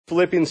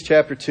Philippians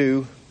chapter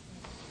 2.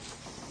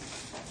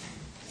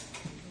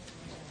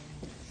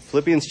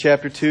 Philippians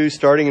chapter 2,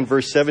 starting in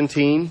verse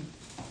 17.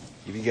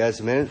 Give you guys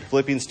a minute.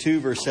 Philippians 2,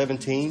 verse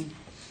 17.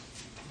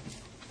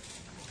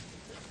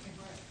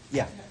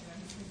 Yeah.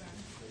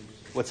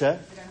 What's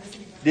that?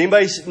 Did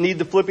anybody need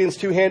the Philippians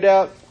 2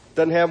 handout?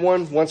 Doesn't have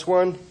one? Wants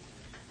one?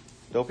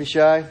 Don't be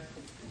shy.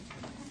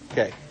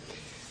 Okay.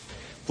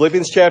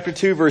 Philippians chapter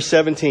 2, verse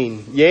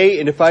 17. Yea,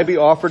 and if I be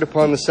offered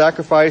upon the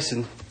sacrifice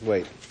and...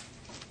 Wait.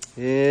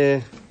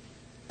 Yeah,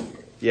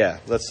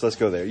 let's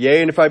go there.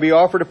 Yea, and if I be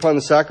offered upon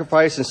the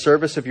sacrifice and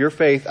service of your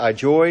faith, I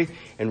joy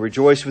and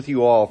rejoice with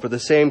you all. For the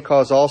same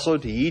cause also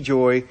do ye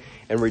joy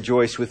and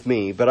rejoice with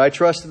me. But I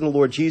trust in the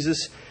Lord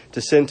Jesus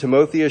to send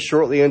Timotheus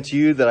shortly unto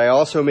you, that I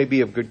also may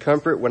be of good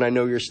comfort when I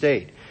know your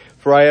state.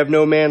 For I have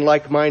no man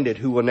like-minded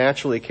who will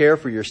naturally care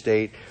for your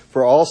state.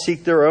 For all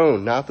seek their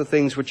own, not the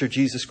things which are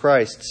Jesus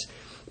Christ's.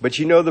 But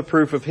you know the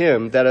proof of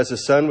him, that as a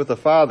son with a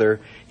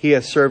father, he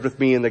hath served with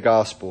me in the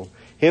gospel.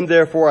 Him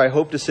therefore I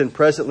hope to send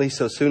presently,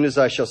 so soon as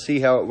I shall see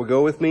how it will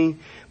go with me.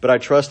 But I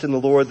trust in the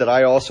Lord that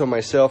I also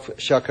myself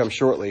shall come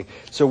shortly.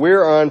 So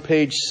we're on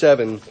page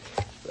 7.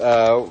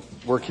 On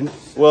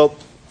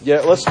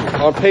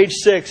page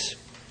 6.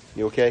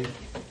 You okay?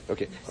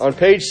 Okay. On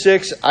page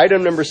 6,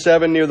 item number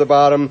 7 near the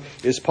bottom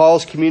is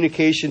Paul's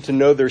communication to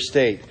know their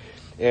state.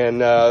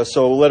 And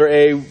so letter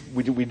A,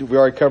 we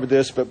already covered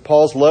this, but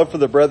Paul's love for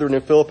the brethren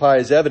in Philippi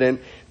is evident,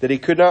 that he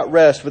could not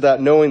rest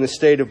without knowing the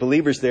state of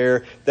believers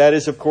there. That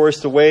is, of course,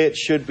 the way it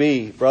should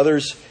be.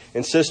 Brothers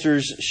and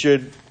sisters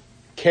should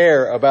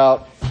care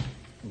about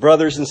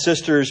brothers and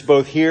sisters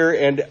both here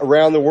and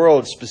around the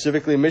world,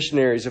 specifically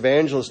missionaries,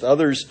 evangelists,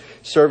 others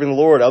serving the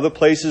Lord, other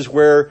places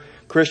where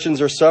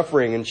Christians are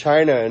suffering, in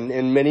China and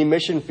in many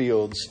mission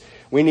fields.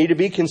 We need to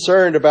be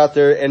concerned about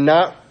and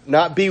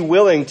not be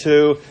willing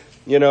to,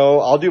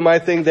 I'll do my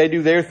thing, they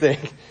do their thing.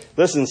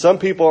 Listen, some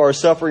people are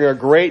suffering a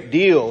great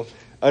deal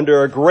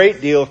under a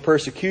great deal of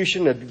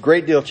persecution, a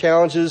great deal of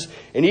challenges.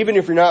 And even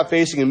if you're not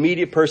facing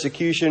immediate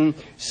persecution,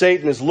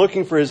 Satan is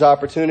looking for his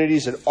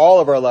opportunities in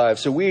all of our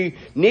lives. So we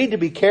need to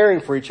be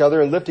caring for each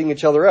other and lifting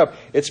each other up.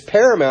 It's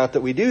paramount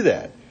that we do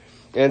that.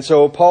 And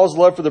so Paul's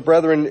love for the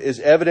brethren is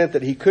evident,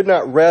 that he could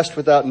not rest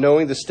without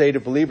knowing the state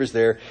of believers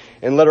there.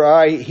 And letter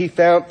I,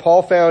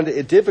 Paul found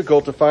it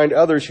difficult to find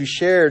others who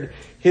shared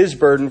his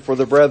burden for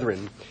the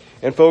brethren.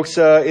 And folks,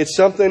 it's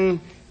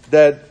something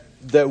that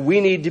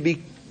we need to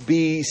be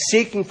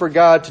seeking for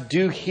God to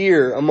do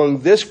here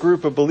among this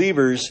group of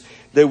believers,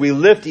 that we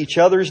lift each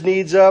other's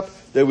needs up,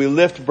 that we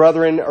lift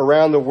brethren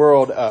around the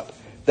world up.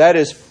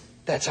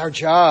 That's our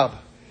job.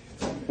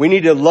 We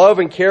need to love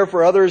and care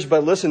for others,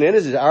 but listen, it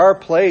is our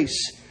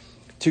place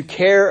to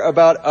care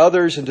about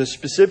others and to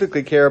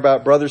specifically care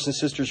about brothers and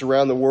sisters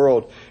around the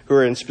world who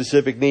are in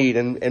specific need,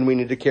 and we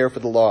need to care for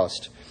the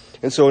lost.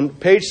 And so on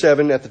page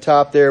 7 at the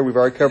top there, we've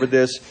already covered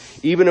this.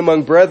 Even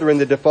among brethren,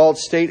 the default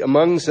state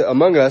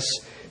among us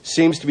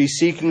seems to be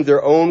seeking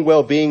their own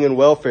well-being and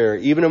welfare.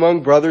 Even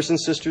among brothers and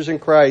sisters in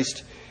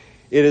Christ,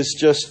 it is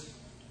just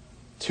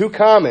too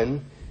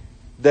common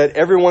that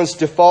everyone's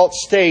default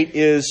state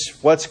is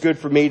what's good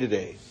for me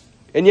today.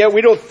 And yet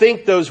we don't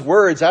think those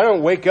words. I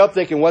don't wake up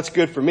thinking what's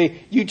good for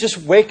me. You just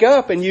wake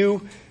up and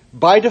you,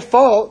 by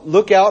default,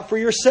 look out for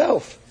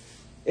yourself.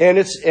 And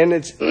it's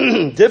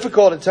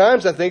difficult at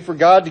times, I think, for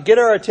God to get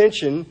our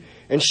attention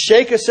and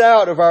shake us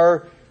out of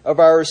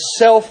our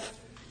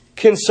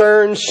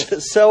self-concerns,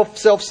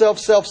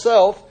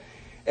 self,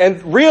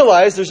 and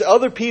realize there's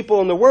other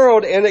people in the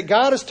world, and that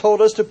God has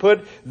told us to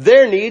put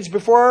their needs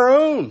before our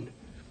own.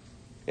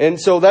 And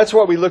so that's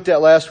what we looked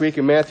at last week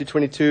in Matthew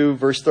 22,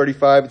 verse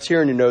 35. It's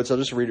here in your notes. I'll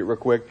just read it real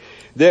quick.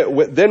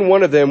 Then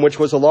one of them, which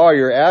was a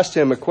lawyer, asked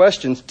him a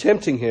question,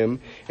 tempting him,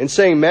 and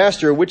saying,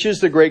 Master, which is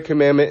the great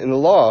commandment in the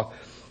law?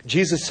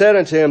 Jesus said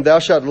unto him, Thou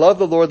shalt love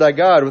the Lord thy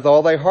God with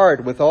all thy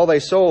heart, with all thy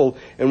soul,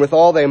 and with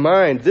all thy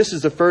mind. This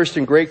is the first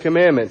and great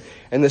commandment.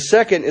 And the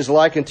second is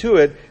like unto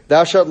it,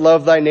 Thou shalt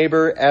love thy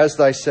neighbor as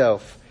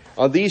thyself.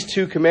 On these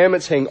two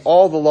commandments hang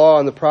all the law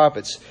and the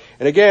prophets.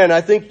 And again,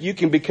 I think you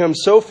can become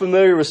so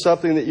familiar with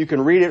something that you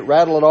can read it,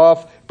 rattle it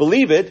off,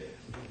 believe it,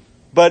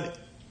 but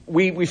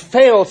we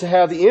fail to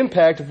have the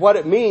impact of what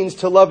it means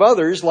to love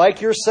others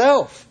like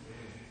yourself.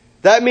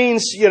 That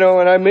means, and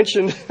I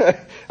mentioned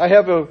I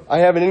have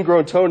an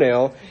ingrown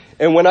toenail,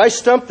 and when I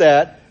stump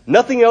that,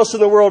 nothing else in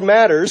the world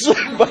matters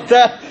but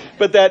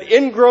that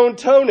ingrown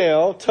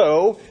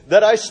toe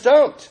that I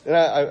stumped. And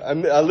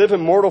I live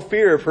in mortal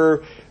fear of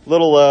her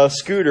little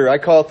scooter. I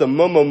call it the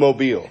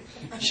Momo-mobile.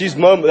 She's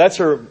Momo. That's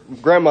her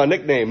grandma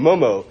nickname,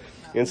 Momo.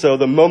 And so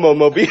the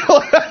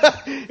Momo-mobile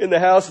in the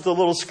house, it's a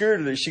little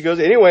scooter that she goes,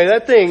 anyway,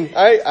 that thing,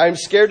 I'm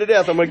scared to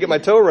death. I'm going to get my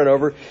toe run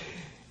over.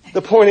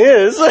 The point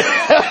is,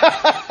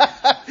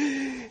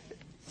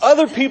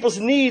 other people's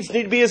needs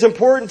need to be as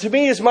important to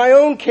me as my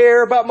own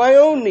care about my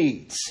own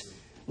needs.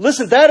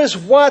 Listen, that is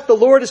what the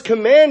Lord has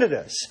commanded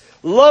us.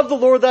 Love the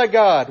Lord thy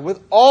God with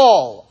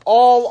all,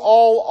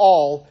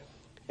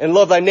 and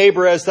love thy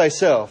neighbor as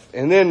thyself.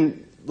 And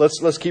then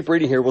let's keep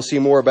reading here. We'll see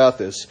more about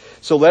this.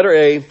 So letter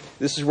A,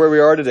 this is where we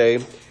are today.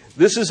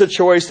 this is a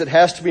choice that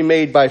has to be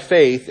made by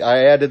faith.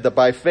 I added the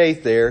by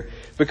faith there,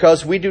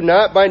 because we do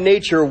not by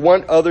nature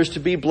want others to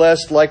be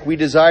blessed like we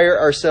desire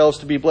ourselves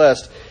to be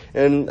blessed.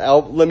 And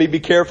let me be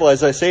careful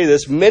as I say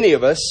this. Many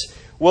of us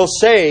will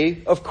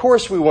say, of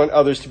course we want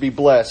others to be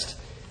blessed,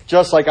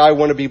 just like I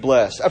want to be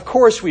blessed. Of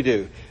course we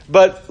do.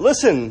 But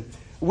listen,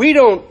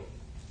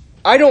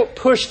 I don't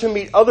push to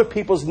meet other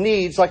people's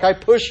needs like I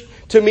push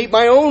to meet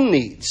my own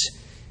needs.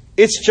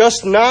 It's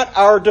just not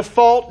our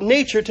default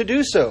nature to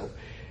do so.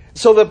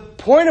 So the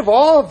point of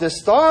all of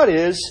this thought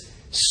is,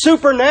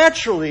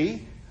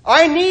 supernaturally,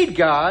 I need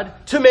God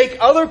to make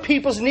other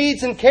people's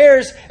needs and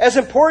cares as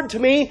important to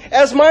me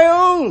as my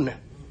own.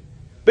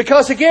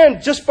 Because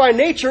again, just by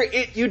nature,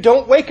 you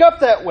don't wake up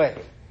that way.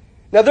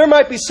 Now there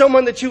might be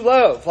someone that you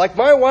love, like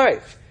my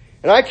wife,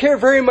 and I care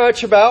very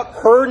much about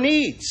her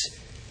needs.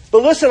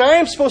 But listen, I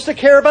am supposed to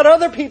care about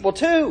other people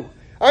too.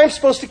 I am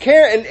supposed to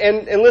care,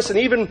 and listen,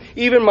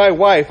 even my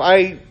wife,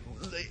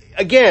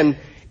 again,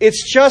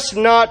 it's just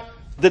not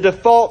the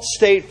default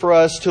state for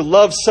us to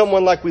love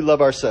someone like we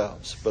love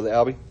ourselves. Brother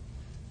Albie?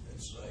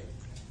 It's like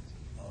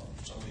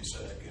somebody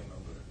said, I can't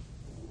remember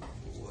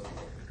what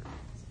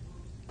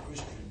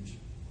Christians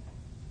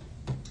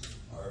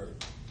are,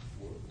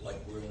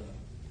 like we're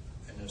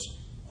in this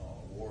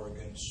war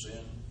against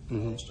sin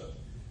and stuff.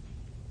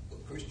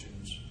 But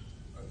Christians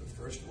are the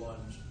first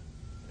ones.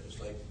 It's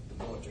like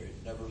the military,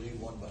 never leave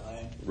one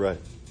behind. Right.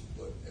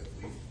 But if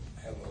we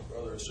have a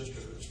brother or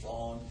sister that's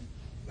fallen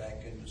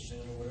back into sin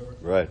or whatever,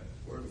 right,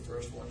 we're the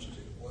first ones to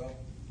say, well,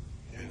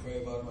 we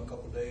pray about him a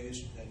couple of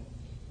days, and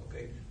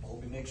okay, I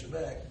hope he makes it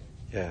back.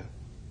 Yeah.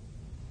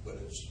 But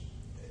it's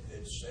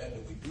sad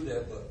that we do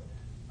that, but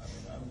I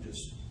mean, I'm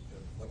just,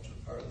 much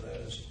a part of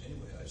that is,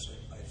 anyway, I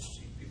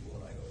see people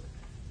and I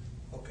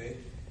go, okay,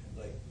 and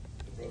like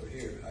the brother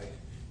here, I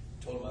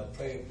told him I'd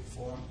pray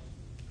for him.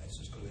 I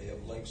says, because they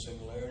have like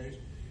similarities,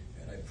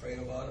 and I pray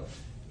about him,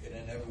 and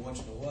then every once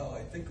in a while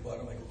I think about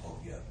him, I go, oh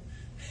yeah,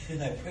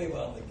 and I pray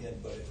about him again,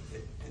 but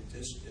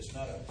it's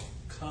not a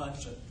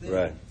constant thing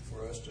right.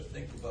 for us to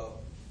think about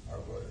our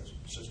brothers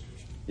and sisters.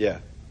 Yeah.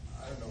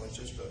 I don't know, it's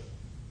just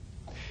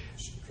a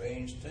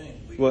strange thing.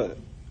 Well,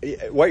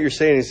 what you're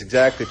saying is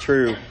exactly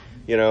true.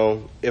 You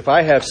know, if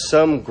I have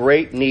some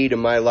great need in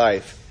my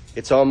life,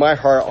 it's on my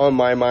heart, on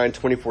my mind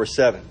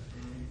 24/7.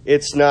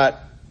 It's not,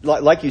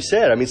 like you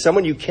said, I mean,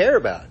 someone you care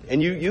about,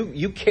 and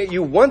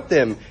you want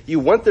them, you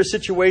want their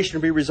situation to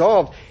be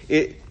resolved.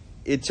 It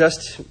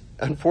just,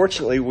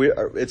 unfortunately,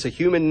 it's a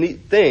human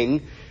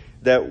thing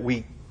that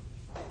we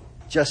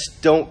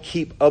just don't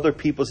keep other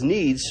people's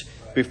needs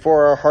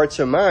before our hearts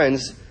and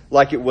minds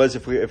like it was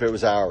if it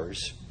was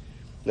ours.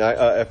 Now,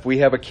 if we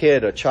have a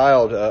kid, a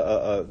child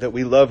that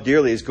we love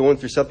dearly is going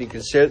through something, you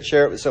can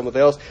share it with someone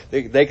else.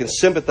 They can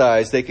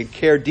sympathize. They can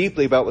care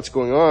deeply about what's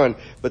going on,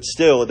 but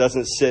still it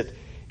doesn't sit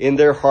in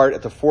their heart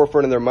at the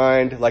forefront of their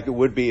mind like it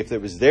would be if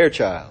it was their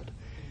child.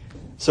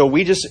 So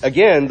we just,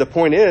 again, the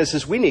point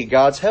is we need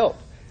God's help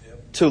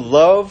to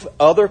love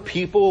other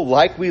people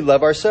like we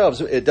love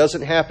ourselves. It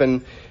doesn't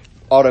happen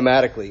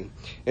automatically.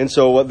 And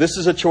so this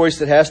is a choice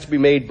that has to be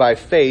made by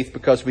faith,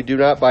 because we do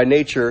not by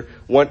nature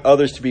want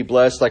others to be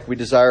blessed like we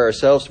desire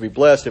ourselves to be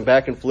blessed. And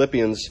back in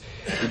Philippians,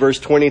 in verse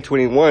 20 and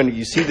 21,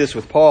 you see this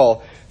with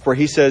Paul, for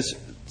he says,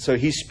 so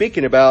he's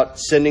speaking about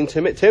sending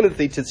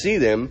Timothy to see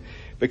them,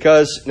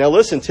 because, now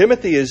listen,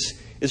 Timothy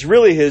is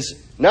really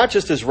not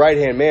just his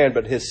right-hand man,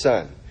 but his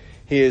son.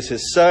 He is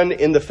his son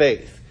in the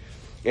faith.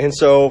 And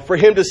so for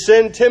him to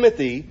send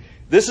Timothy,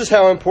 this is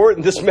how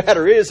important this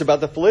matter is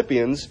about the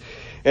Philippians.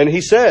 And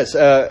he says,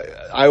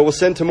 I will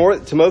send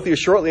Timothy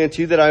shortly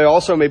unto you, that I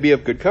also may be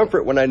of good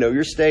comfort when I know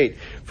your state.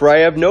 For I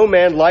have no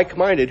man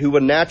like-minded who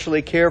will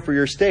naturally care for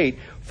your state.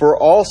 For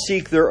all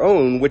seek their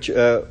own, which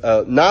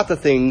not the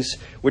things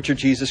which are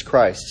Jesus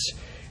Christ's.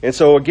 And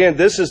so again,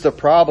 this is the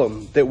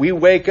problem, that we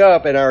wake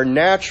up and our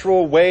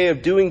natural way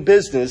of doing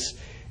business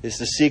is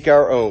to seek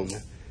our own.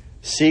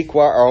 Seek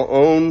our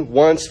own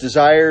wants,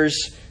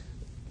 desires,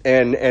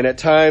 and at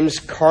times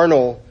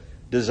carnal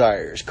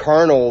desires.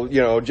 Carnal,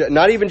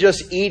 not even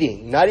just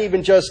eating, not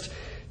even just,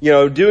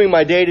 doing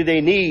my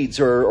day-to-day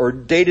needs or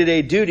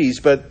day-to-day duties,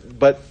 but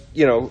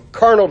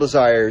carnal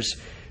desires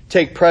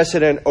take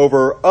precedent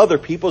over other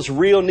people's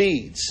real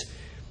needs.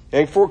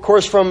 And of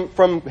course,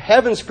 from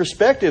heaven's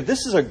perspective,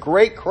 this is a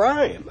great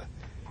crime.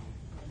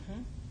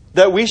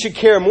 That we should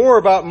care more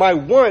about my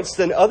wants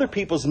than other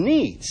people's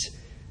needs.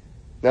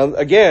 Now,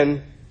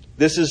 again,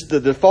 this is the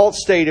default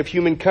state of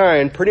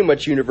humankind pretty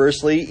much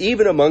universally,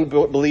 even among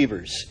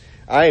believers.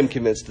 I am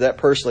convinced of that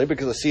personally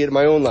because I see it in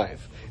my own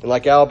life. And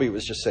like Albie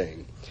was just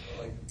saying.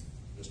 Like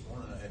this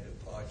morning I had to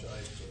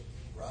apologize to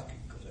Rocky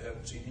because I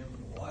haven't seen him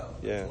in a while.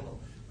 Yeah. I told him,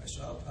 I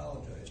said, I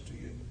apologize to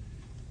you.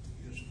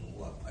 He says, for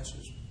what? I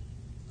says,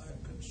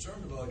 I'm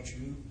concerned about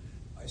you.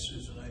 I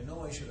says, and I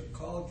know I should have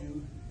called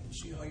you and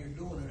see how you're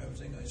doing and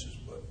everything. I says,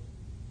 but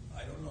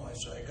I don't know. I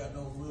said, I got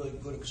no really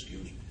good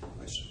excuse.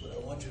 I said, but I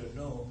want you to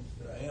know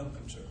that I am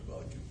concerned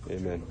about you.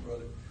 Amen. My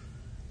brother.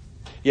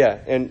 Yeah,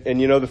 and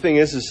the thing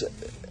is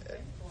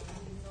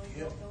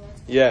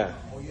Yeah.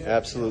 yeah,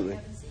 absolutely.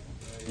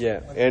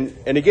 Yeah,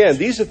 and again,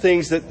 these are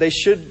things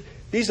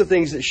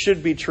that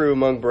should be true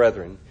among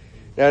brethren.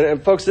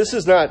 And folks, this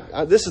is not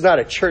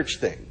a church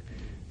thing.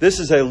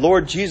 This is a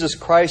Lord Jesus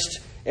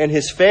Christ and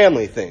His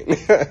family thing.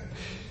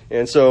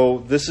 And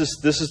so this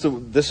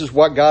is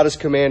what God has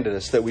commanded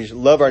us, that we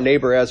love our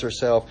neighbor as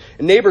ourselves.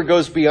 And neighbor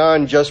goes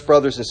beyond just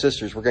brothers and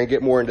sisters. We're going to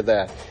get more into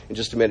that in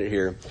just a minute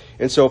here.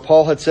 And so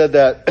Paul had said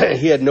that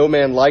he had no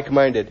man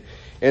like-minded.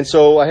 And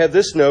so I have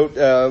this note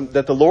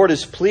that the Lord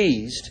is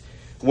pleased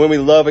when we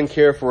love and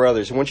care for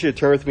others. I want you to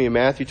turn with me in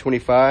Matthew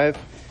 25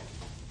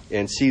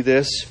 and see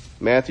this.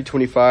 Matthew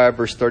 25,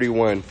 verse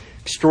 31.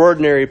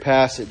 Extraordinary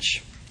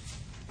passage.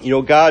 You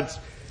know,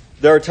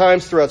 there are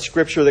times throughout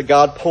Scripture that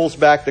God pulls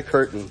back the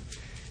curtain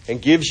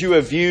and gives you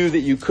a view that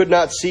you could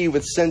not see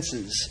with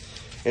senses.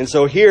 And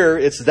so here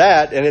it's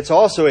that, and it's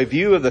also a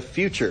view of the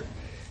future.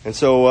 And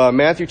so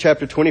Matthew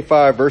chapter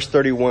 25, verse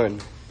 31.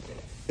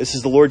 This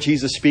is the Lord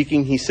Jesus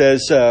speaking. He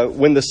says,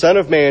 when the Son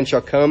of Man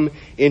shall come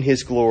in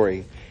His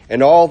glory,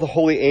 and all the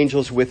holy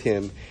angels with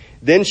Him,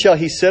 then shall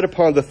He sit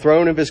upon the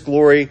throne of His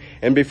glory,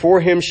 and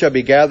before Him shall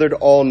be gathered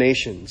all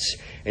nations.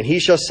 And He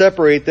shall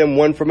separate them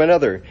one from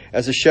another,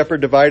 as a shepherd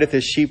divideth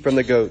his sheep from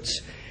the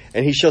goats.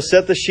 And He shall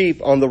set the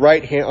sheep on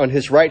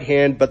His right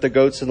hand, but the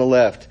goats on the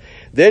left.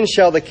 Then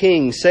shall the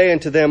King say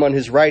unto them on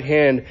His right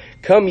hand,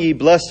 Come ye,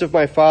 blessed of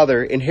my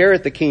Father,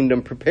 inherit the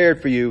kingdom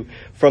prepared for you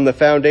from the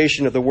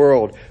foundation of the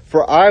world.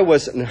 For I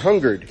was an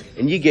hungered,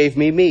 and ye gave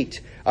me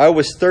meat. I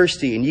was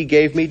thirsty, and ye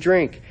gave me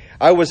drink.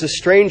 I was a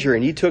stranger,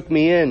 and ye took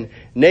me in.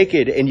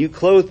 Naked, and you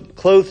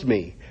clothed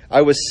me.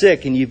 I was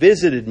sick, and ye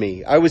visited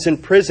me. I was in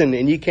prison,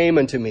 and ye came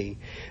unto me.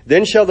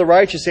 Then shall the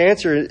righteous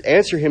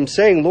answer him,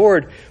 saying,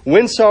 Lord,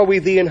 when saw we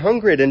thee an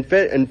hungered, and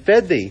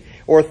fed thee,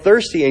 or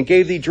thirsty, and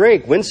gave thee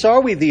drink? When saw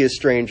we thee a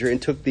stranger, and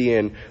took thee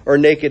in, or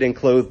naked, and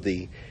clothed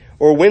thee?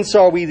 Or when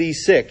saw we thee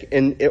sick,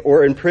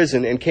 or in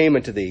prison, and came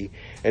unto thee?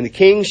 And the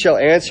King shall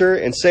answer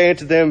and say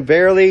unto them,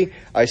 Verily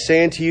I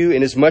say unto you,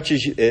 inasmuch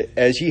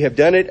as ye have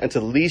done it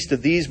unto the least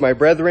of these my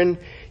brethren,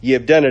 ye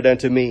have done it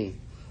unto me.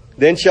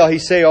 Then shall He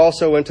say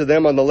also unto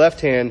them on the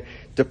left hand,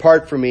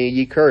 Depart from me,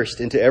 ye cursed,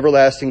 into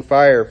everlasting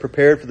fire,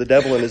 prepared for the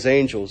devil and his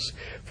angels.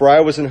 For I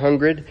was an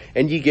hungered,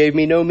 and ye gave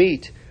me no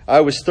meat.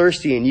 I was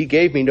thirsty, and ye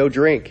gave me no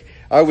drink.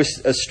 I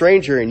was a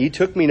stranger, and ye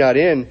took me not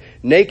in.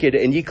 Naked,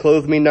 and ye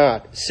clothed me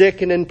not.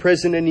 Sick and in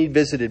prison, and ye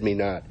visited me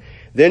not.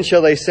 Then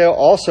shall they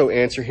also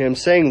answer him,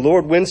 saying,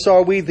 Lord, when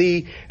saw we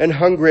thee an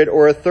hungered,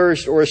 or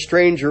athirst, or a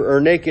stranger,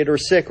 or naked, or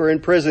sick, or in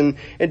prison,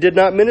 and did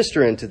not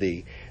minister unto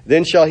thee?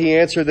 Then shall He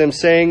answer them,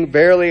 saying,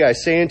 Verily I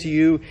say unto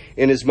you,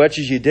 inasmuch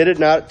as ye did it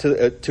not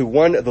to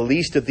one of the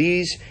least of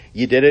these,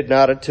 ye did it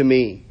not unto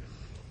me.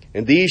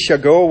 And these shall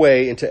go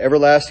away into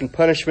everlasting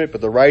punishment,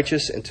 but the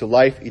righteous into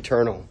life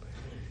eternal.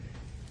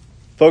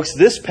 Folks,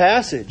 this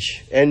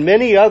passage and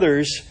many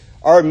others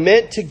are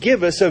meant to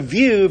give us a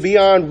view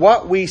beyond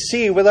what we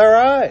see with our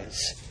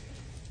eyes.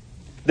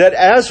 That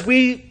as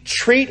we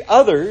treat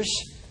others,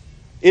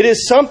 it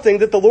is something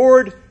that the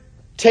Lord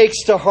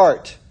takes to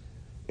heart.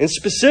 And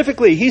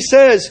specifically, He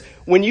says,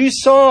 when you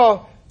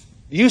saw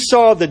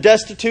the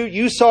destitute,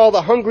 you saw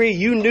the hungry,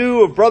 you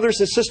knew of brothers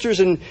and sisters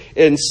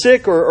in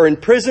sick or in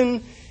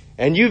prison,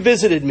 and you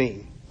visited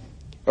me.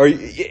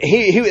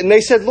 And they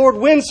said, Lord,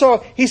 when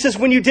saw... He says,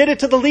 when you did it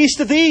to the least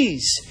of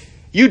these,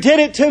 you did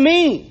it to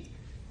me.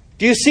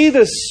 Do you see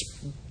this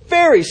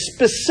very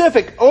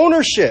specific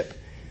ownership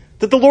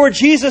that the Lord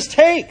Jesus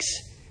takes?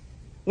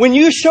 When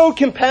you showed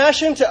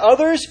compassion to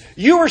others,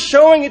 you were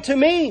showing it to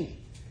me.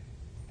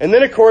 And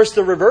then, of course,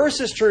 the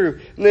reverse is true.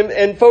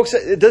 And folks,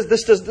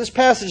 this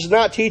passage is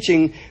not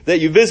teaching that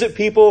you visit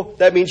people,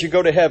 that means you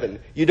go to heaven.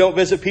 You don't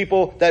visit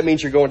people, that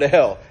means you're going to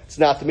hell. It's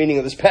not the meaning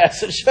of this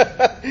passage.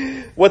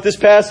 What this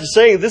passage is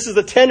saying, this is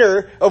the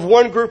tenor of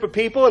one group of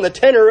people and the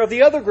tenor of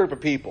the other group of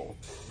people.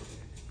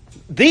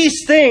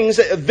 These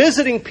things,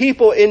 visiting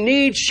people in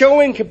need,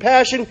 showing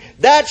compassion,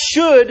 that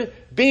should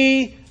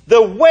be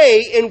the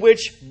way in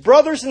which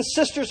brothers and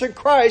sisters in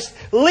Christ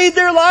lead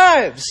their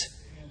lives.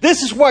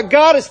 This is what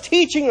God is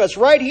teaching us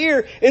right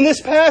here in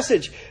this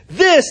passage.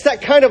 That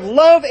kind of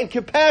love and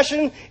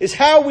compassion is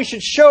how we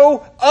should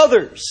show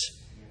others.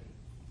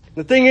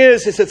 The thing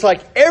is it's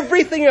like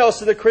everything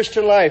else in the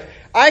Christian life.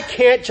 I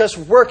can't just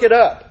work it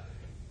up.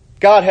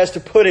 God has to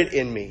put it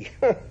in me.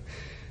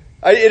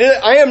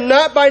 I am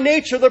not by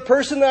nature the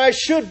person that I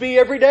should be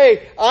every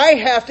day. I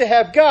have to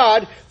have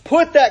God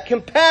put that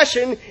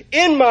compassion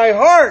in my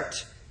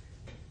heart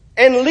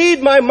and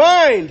lead my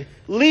mind,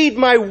 lead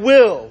my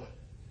will.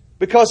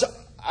 Because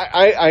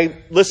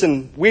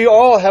listen, we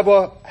all have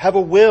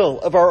a will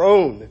of our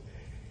own,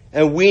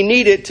 and we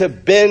need it to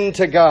bend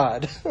to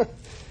God.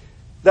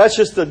 That's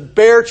just the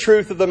bare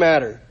truth of the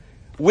matter.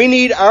 We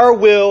need our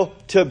will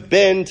to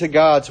bend to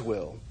God's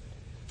will.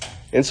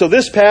 And so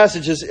this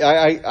passage is,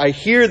 I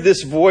hear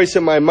this voice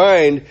in my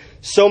mind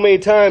so many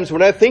times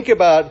when I think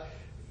about,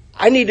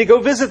 I need to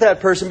go visit that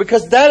person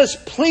because that is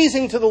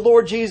pleasing to the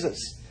Lord Jesus.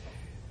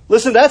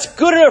 Listen, that's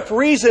good enough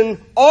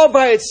reason all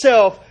by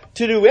itself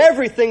to do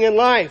everything in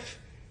life.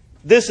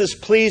 This is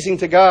pleasing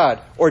to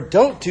God. Or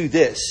don't do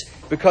this.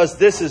 because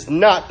this is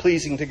not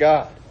pleasing to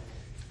God.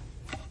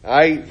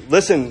 I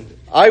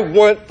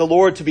want the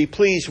Lord to be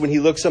pleased when He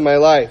looks at my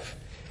life.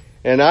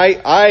 And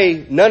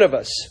none of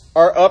us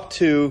are up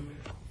to,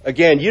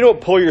 again, you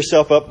don't pull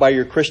yourself up by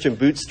your Christian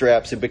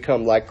bootstraps and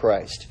become like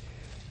Christ.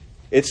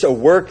 It's a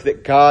work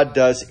that God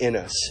does in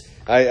us.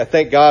 I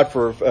thank God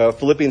for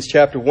Philippians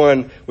chapter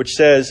 1, which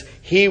says,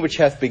 He which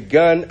hath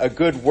begun a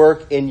good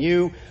work in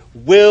you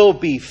will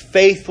be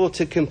faithful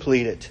to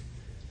complete it.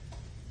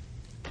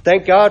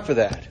 Thank God for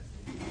that.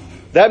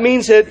 That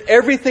means that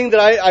everything that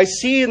I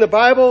see in the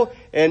Bible,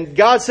 and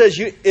God says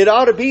it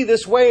ought to be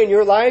this way in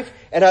your life,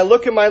 and I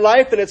look at my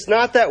life and it's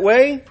not that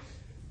way,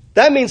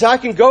 that means I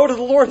can go to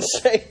the Lord and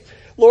say,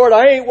 Lord,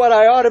 I ain't what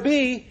I ought to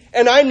be,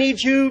 and I need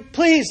you,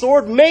 please,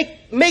 Lord,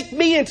 make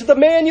me into the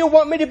man you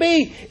want me to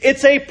be.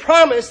 It's a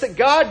promise that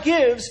God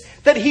gives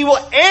that He will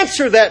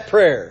answer that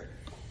prayer.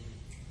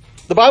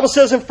 The Bible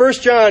says in 1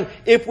 John,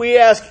 if we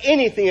ask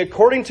anything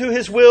according to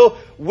His will,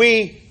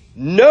 we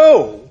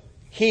know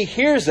He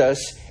hears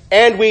us,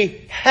 and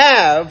we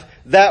have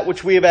that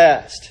which we have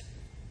asked.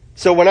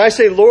 So when I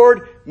say,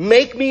 Lord,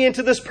 make me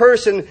into this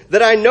person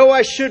that I know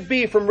I should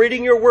be from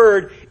reading your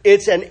word,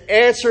 it's an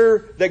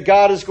answer that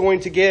God is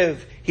going to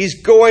give.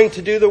 He's going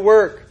to do the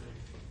work.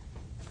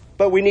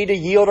 But we need to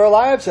yield our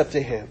lives up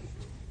to Him.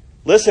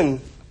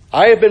 Listen,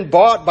 I have been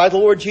bought by the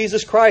Lord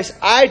Jesus Christ.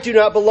 I do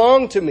not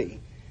belong to me.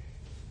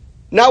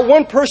 Not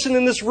one person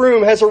in this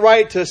room has a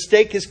right to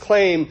stake his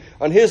claim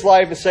on his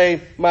life and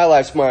say, my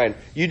life's mine.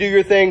 You do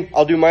your thing,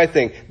 I'll do my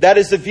thing. That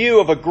is the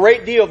view of a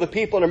great deal of the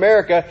people in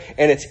America,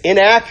 and it's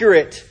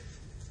inaccurate.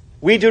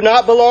 We do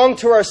not belong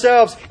to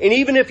ourselves. And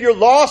even if you're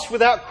lost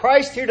without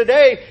Christ here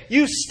today,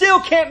 you still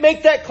can't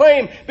make that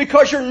claim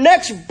because your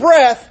next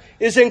breath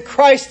is in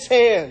Christ's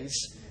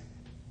hands.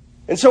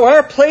 And so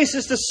our place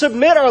is to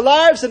submit our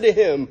lives unto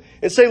Him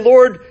and say,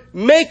 Lord,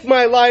 make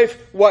my life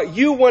what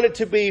you want it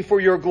to be for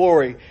your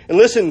glory. And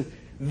listen,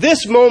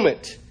 this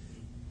moment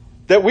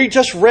that we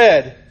just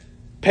read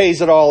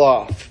pays it all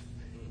off.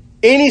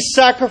 Any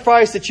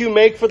sacrifice that you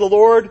make for the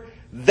Lord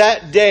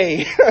that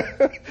day,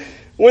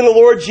 when the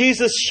Lord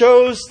Jesus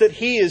shows that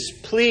He is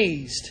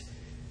pleased,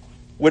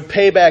 would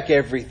pay back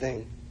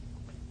everything.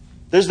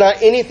 There's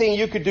not anything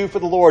you could do for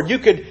the Lord. You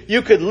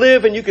could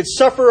live and you could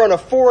suffer on a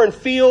foreign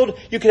field.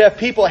 You could have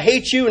people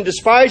hate you and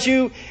despise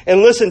you.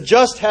 And listen,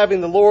 just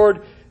having the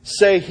Lord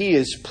say He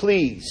is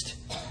pleased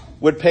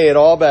would pay it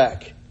all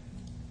back.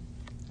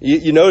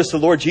 You notice the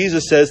Lord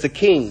Jesus says the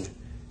King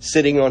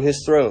sitting on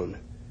His throne.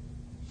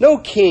 No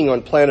king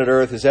on planet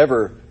Earth has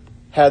ever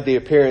had the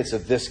appearance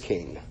of this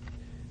King.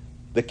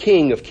 The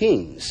King of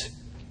Kings,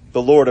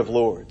 the Lord of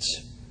Lords.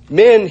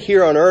 Men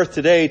here on earth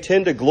today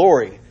tend to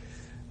glory.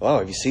 Oh,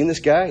 have you seen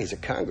this guy? He's a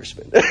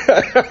congressman.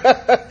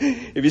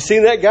 Have you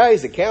seen that guy?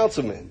 He's a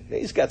councilman.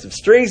 He's got some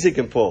strings he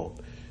can pull.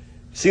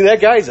 Seen that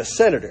guy? He's a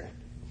senator.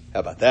 How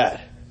about that?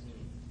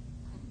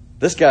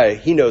 This guy,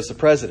 he knows the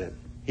president.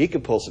 He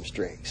can pull some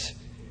strings.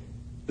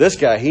 This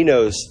guy, he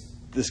knows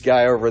this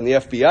guy over in the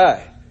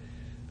FBI.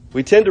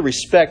 We tend to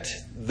respect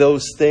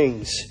those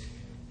things,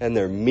 and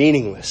they're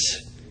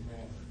meaningless.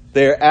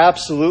 They're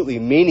absolutely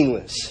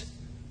meaningless.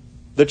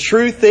 The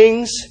true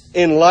things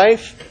in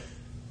life,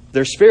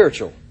 they're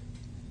spiritual.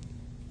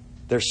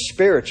 They're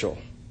spiritual.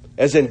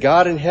 As in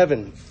God in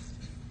heaven,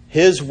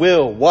 His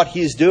will, what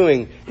He's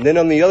doing. And then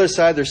on the other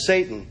side, there's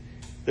Satan.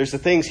 There's the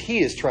things he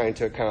is trying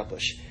to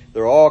accomplish.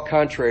 They're all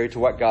contrary to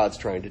what God's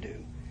trying to do.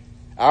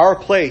 Our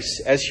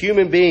place as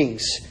human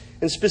beings,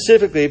 and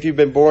specifically if you've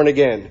been born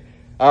again,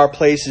 our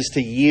place is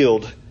to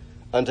yield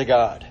unto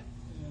God.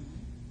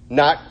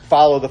 Not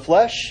follow the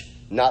flesh,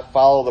 not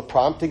follow the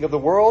prompting of the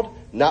world,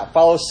 not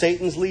follow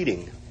Satan's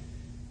leading.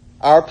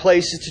 Our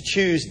place is to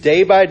choose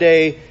day by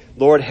day,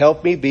 Lord,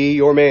 help me be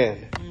your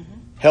man.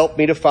 Help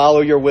me to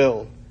follow your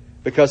will.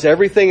 Because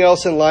everything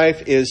else in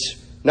life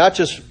is not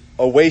just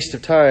a waste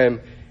of time.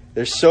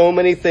 There's so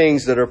many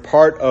things that are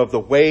part of the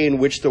way in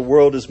which the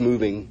world is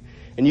moving.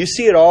 And you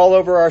see it all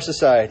over our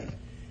society.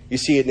 You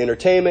see it in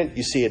entertainment.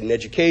 You see it in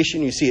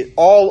education. You see it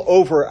all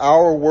over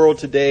our world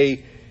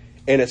today.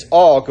 And it's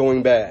all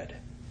going bad.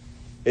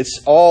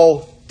 It's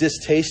all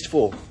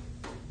distasteful.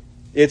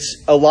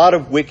 It's a lot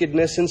of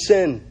wickedness and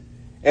sin.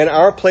 And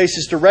our place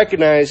is to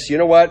recognize, you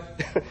know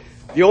what?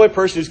 The only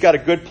person who's got a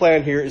good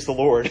plan here is the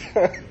Lord.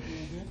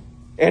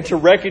 And to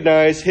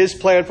recognize His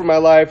plan for my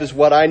life is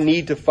what I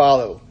need to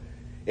follow.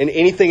 And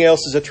anything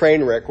else is a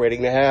train wreck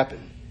waiting to happen.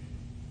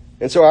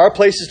 And so our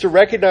place is to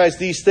recognize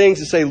these things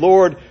and say,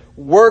 Lord,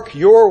 work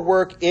your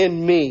work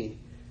in me.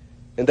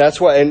 And that's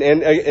why,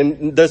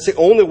 and that's the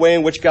only way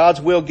in which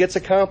God's will gets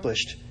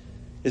accomplished.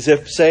 Is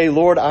if say,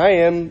 Lord,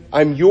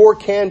 I'm your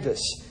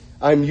canvas.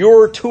 I'm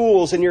your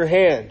tools in your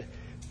hand.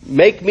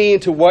 Make me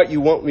into what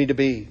you want me to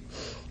be.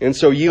 And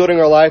so yielding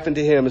our life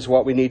unto Him is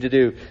what we need to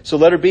do. So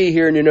letter B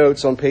here in your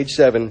notes on page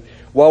 7.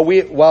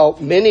 While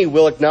many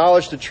will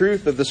acknowledge the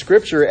truth of the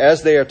Scripture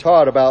as they are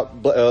taught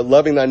about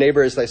loving thy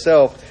neighbor as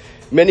thyself,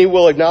 many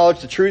will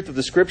acknowledge the truth of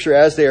the Scripture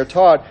as they are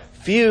taught.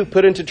 Few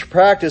put into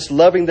practice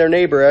loving their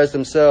neighbor as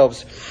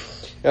themselves.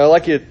 Now,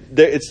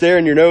 it's there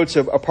in your notes,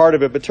 a part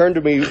of it, but turn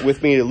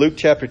with me to Luke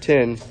chapter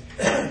 10.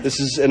 This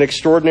is an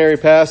extraordinary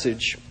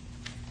passage.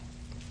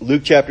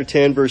 Luke chapter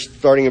 10,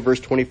 starting in verse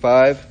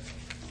 25.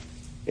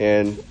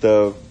 And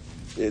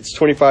it's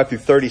 25 through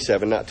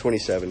 37, not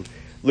 27.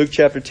 Luke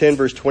chapter 10,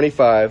 verse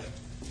 25.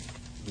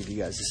 I'll give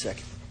you guys a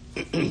second.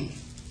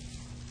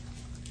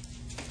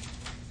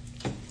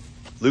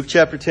 Luke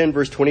chapter 10,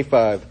 verse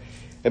 25.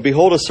 And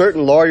behold, a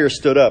certain lawyer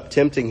stood up,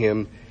 tempted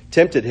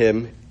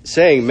him,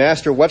 saying,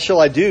 Master, what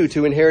shall I do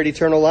to inherit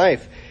eternal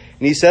life?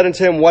 And he said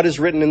unto him, What is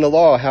written in the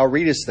law? How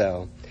readest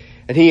thou?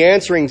 And he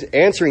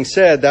answering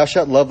said, Thou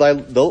shalt love thy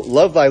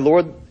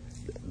Lord,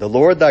 the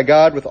Lord thy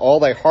God, with all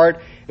thy heart,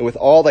 and with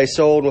all thy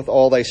soul, and with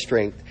all thy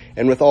strength,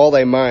 and with all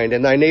thy mind,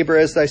 and thy neighbor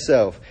as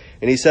thyself.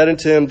 And he said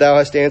unto him, Thou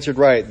hast answered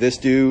right. This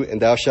do,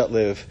 and thou shalt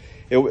live.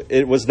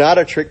 It was not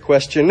a trick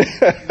question,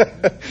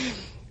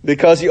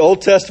 because the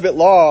Old Testament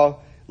law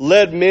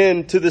led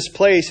men to this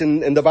place.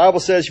 And the Bible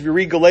says, if you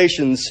read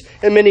Galatians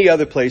and many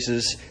other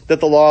places, that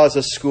the law is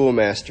a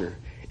schoolmaster.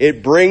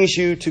 It brings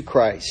you to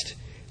Christ,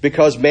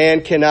 because man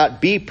cannot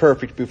be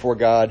perfect before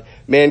God.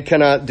 Man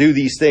cannot do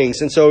these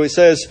things. And so it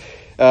says,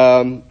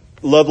 love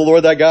the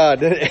Lord thy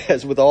God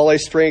as with all thy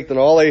strength and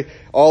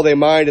all thy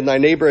mind, and thy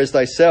neighbor as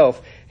thyself.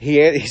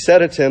 He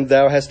said unto him,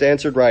 Thou hast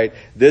answered right.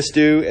 This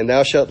do, and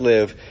thou shalt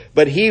live.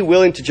 But he,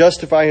 willing to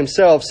justify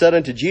himself, said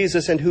unto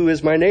Jesus, And who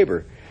is my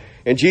neighbor?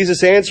 And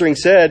Jesus answering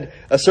said,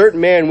 A certain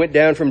man went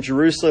down from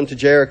Jerusalem to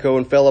Jericho,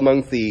 and fell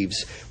among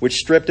thieves, which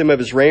stripped him of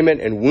his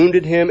raiment, and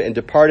wounded him, and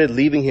departed,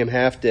 leaving him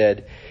half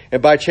dead.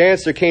 And by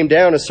chance there came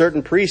down a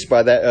certain priest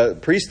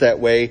that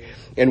way,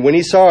 and when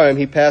he saw him,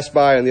 he passed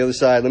by on the other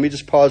side. Let me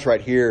just pause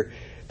right here.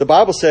 The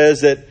Bible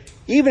says that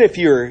even if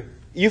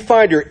you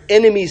find your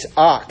enemy's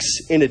ox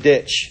in a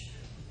ditch,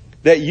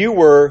 that you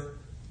were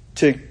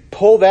to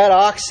pull that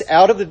ox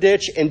out of the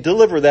ditch and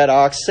deliver that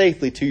ox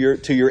safely to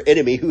your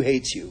enemy who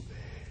hates you.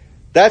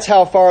 That's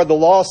how far the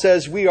law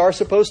says we are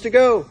supposed to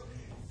go.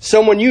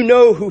 Someone you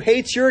know who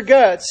hates your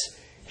guts,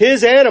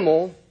 his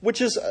animal, which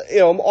is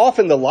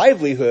often the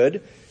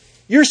livelihood,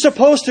 you're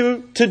supposed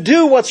to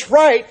do what's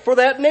right for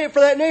that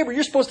neighbor.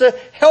 You're supposed to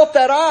help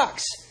that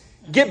ox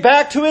get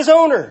back to his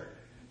owner.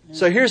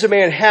 So here's a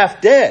man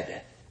half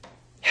dead.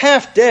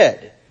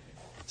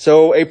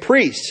 So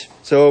priests,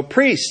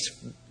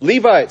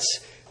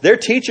 Levites, they're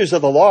teachers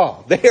of the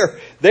law.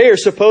 They are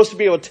supposed to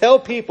be able to tell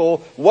people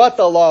what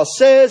the law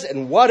says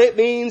and what it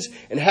means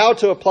and how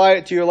to apply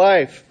it to your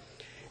life.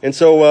 And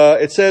so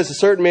it says, A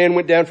certain man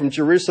went down from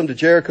Jerusalem to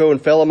Jericho,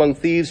 and fell among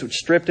thieves, which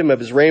stripped him of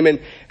his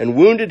raiment, and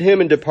wounded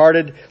him, and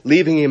departed,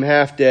 leaving him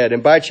half dead.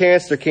 And by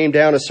chance there came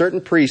down a certain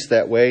priest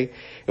that way,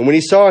 and when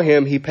he saw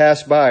him, he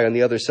passed by on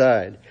the other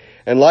side.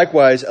 And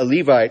likewise a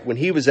Levite, when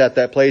he was at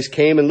that place,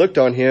 came and looked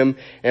on him,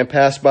 and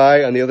passed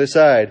by on the other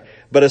side.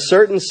 But a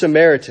certain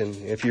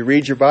Samaritan, if you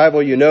read your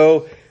Bible, you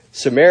know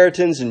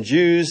Samaritans and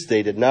Jews,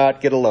 they did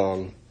not get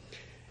along.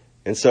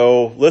 And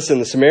so, listen,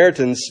 the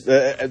Samaritans,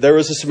 there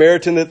was a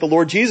Samaritan that the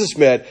Lord Jesus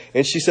met,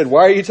 and she said,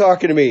 Why are you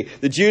talking to me?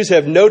 The Jews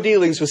have no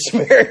dealings with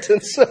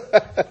Samaritans.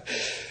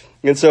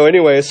 And so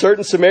anyway, a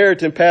certain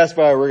Samaritan passed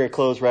by. We're going to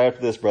close right after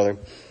this, brother.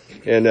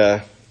 And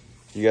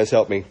you guys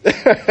help me.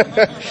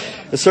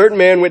 A certain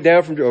man went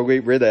down from... Oh, we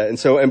read that.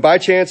 And by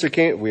chance there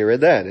came... We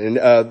read that. In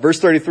verse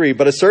 33,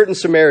 But a certain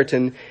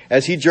Samaritan,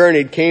 as he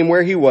journeyed, came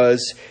where he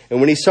was, and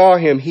when he saw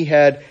him, he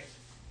had...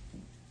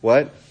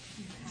 What?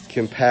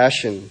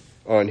 Compassion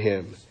on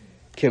him.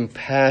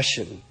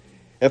 Compassion.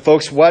 And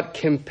folks, what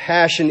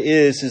compassion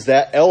is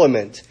that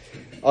element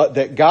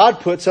that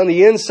God puts on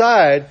the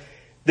inside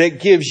that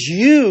gives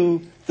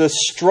you the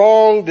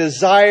strong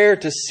desire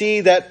to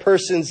see that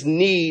person's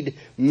need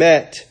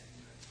met.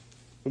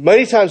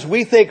 Many times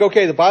we think,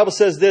 okay, the Bible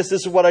says this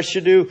is what I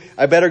should do.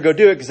 I better go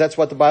do it because that's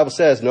what the Bible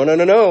says.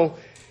 No.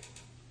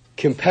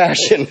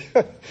 Compassion.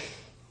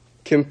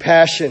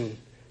 Compassion.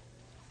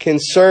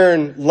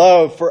 Concern,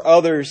 love for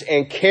others,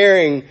 and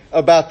caring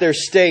about their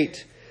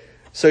state.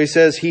 So he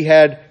says he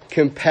had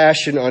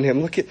compassion on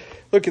him. Look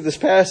at this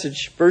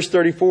passage, verse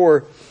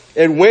 34.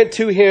 And went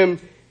to him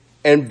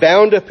and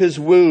bound up his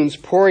wounds,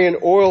 pouring in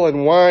oil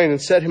and wine,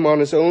 and set him on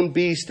his own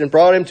beast, and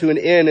brought him to an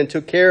inn, and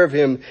took care of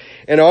him.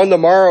 And on the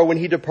morrow, when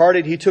he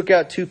departed, he took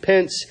out 2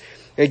 pence,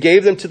 and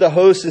gave them to the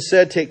host, and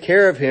said, Take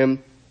care of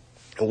him,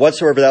 and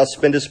whatsoever thou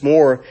spendest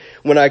more,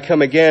 when I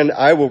come again,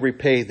 I will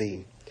repay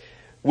thee.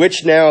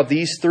 Which now of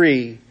these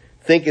 3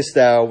 thinkest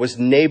thou was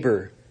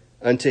neighbor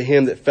unto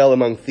him that fell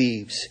among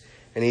thieves?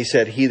 And he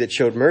said, He that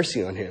showed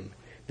mercy on him.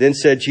 Then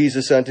said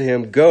Jesus unto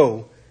him,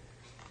 Go,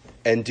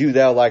 and do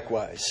thou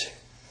likewise.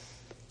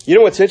 You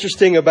know what's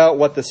interesting about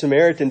what the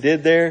Samaritan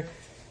did there?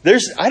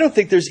 I don't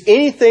think there's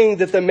anything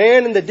that the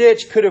man in the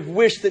ditch could have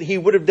wished that he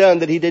would have done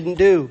that he didn't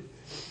do.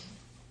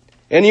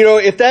 And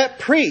if that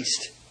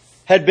priest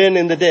had been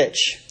in the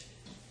ditch,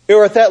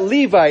 or if that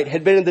Levite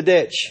had been in the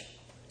ditch,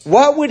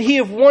 what would he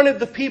have wanted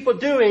the people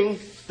doing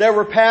that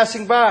were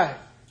passing by?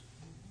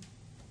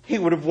 He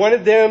would have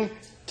wanted them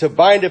to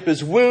bind up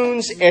his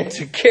wounds and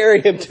to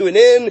carry him to an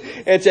inn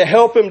and to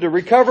help him to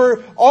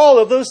recover, all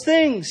of those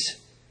things.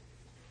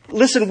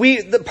 listen,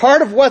 the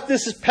part of what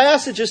this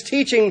passage is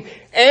teaching,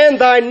 and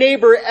thy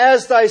neighbor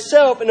as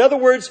thyself. In other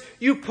words,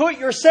 you put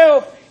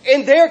yourself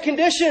in their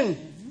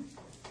condition.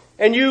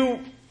 And you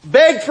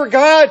beg for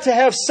God to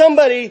have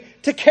somebody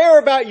to care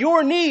about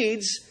your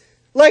needs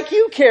like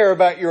you care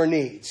about your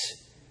needs.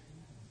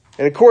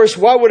 And of course,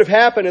 what would have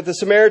happened if the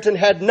Samaritan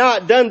had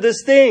not done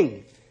this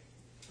thing?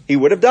 He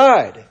would have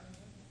died.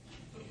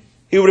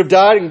 He would have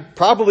died in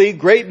probably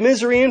great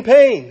misery and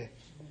pain.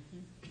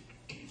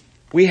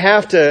 We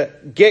have to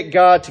get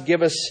God to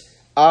give us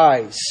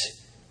eyes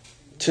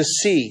to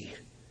see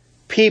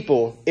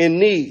people in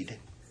need.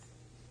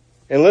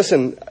 And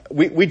listen,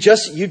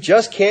 you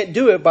just can't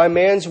do it by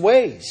man's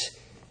ways.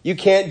 You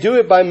can't do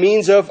it by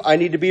means of, I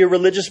need to be a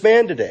religious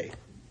man today.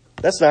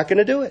 That's not going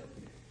to do it.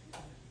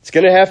 It's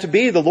going to have to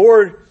be the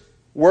Lord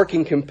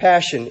working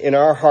compassion in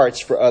our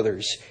hearts for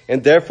others.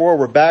 And therefore,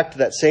 we're back to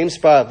that same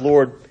spot of,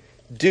 Lord,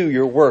 do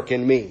your work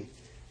in me.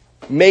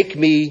 Make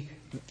me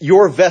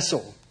your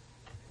vessel.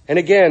 And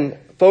again,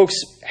 folks,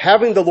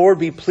 having the Lord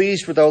be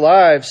pleased with our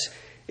lives,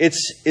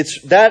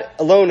 it's that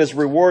alone is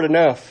reward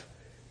enough.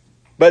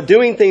 But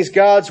doing things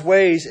God's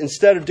ways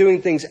instead of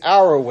doing things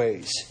our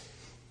ways.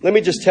 Let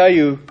me just tell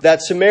you,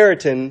 that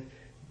Samaritan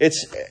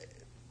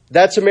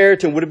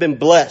would have been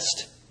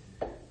blessed.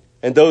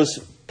 And those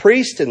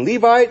priest and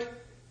Levite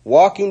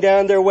walking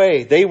down their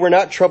way, they were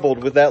not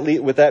troubled with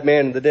that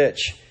man in the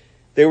ditch.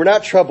 They were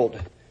not troubled.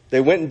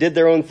 They went and did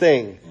their own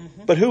thing.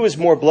 But who was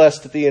more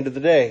blessed at the end of the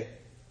day?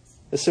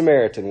 The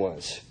Samaritan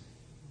was.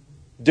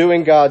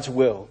 Doing God's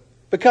will.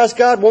 Because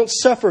God won't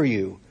suffer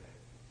you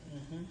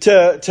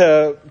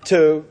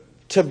to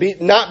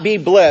not be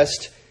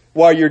blessed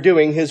while you're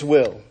doing His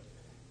will.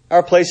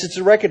 Our place is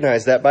to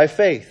recognize that by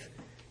faith.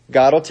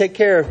 God will take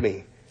care of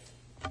me.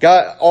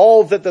 God,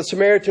 all that the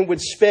Samaritan would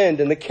spend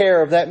in the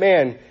care of that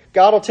man,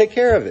 God will take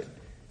care of it.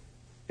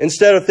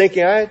 Instead of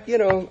thinking, I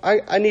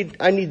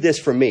need this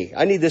for me.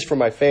 I need this for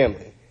my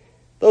family.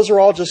 Those are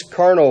all just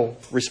carnal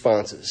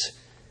responses.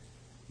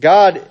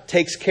 God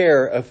takes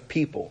care of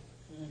people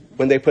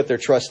when they put their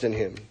trust in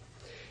Him.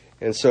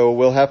 And so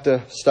we'll have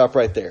to stop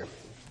right there.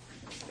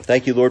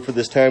 Thank you, Lord, for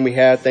this time we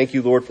had. Thank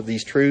you, Lord, for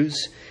these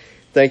truths.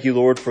 Thank you,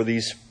 Lord, for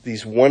these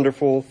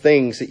wonderful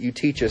things that you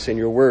teach us in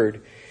your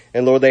word.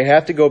 And Lord, they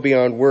have to go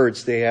beyond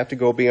words. They have to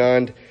go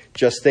beyond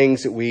just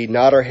things that we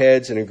nod our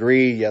heads and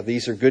agree, yeah,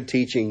 these are good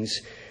teachings.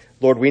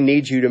 Lord, we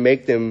need you to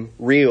make them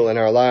real in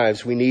our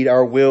lives. We need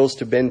our wills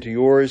to bend to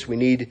yours. We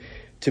need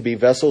to be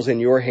vessels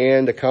in your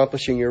hand,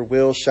 accomplishing your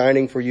will,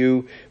 shining for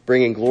you,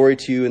 bringing glory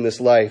to you in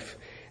this life.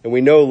 And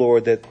we know,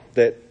 Lord,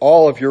 that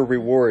all of your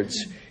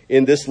rewards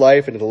in this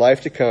life and in the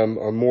life to come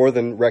are more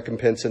than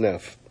recompense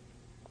enough.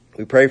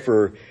 We pray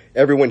for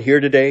everyone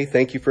here today.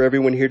 Thank you for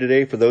everyone here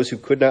today. For those who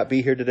could not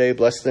be here today,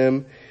 bless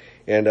them.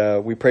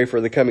 And we pray for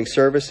the coming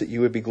service that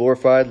you would be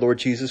glorified. Lord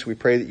Jesus, we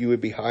pray that you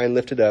would be high and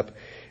lifted up.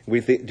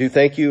 We do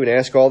thank you and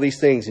ask all these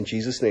things in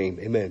Jesus' name.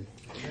 Amen.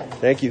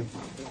 Thank you.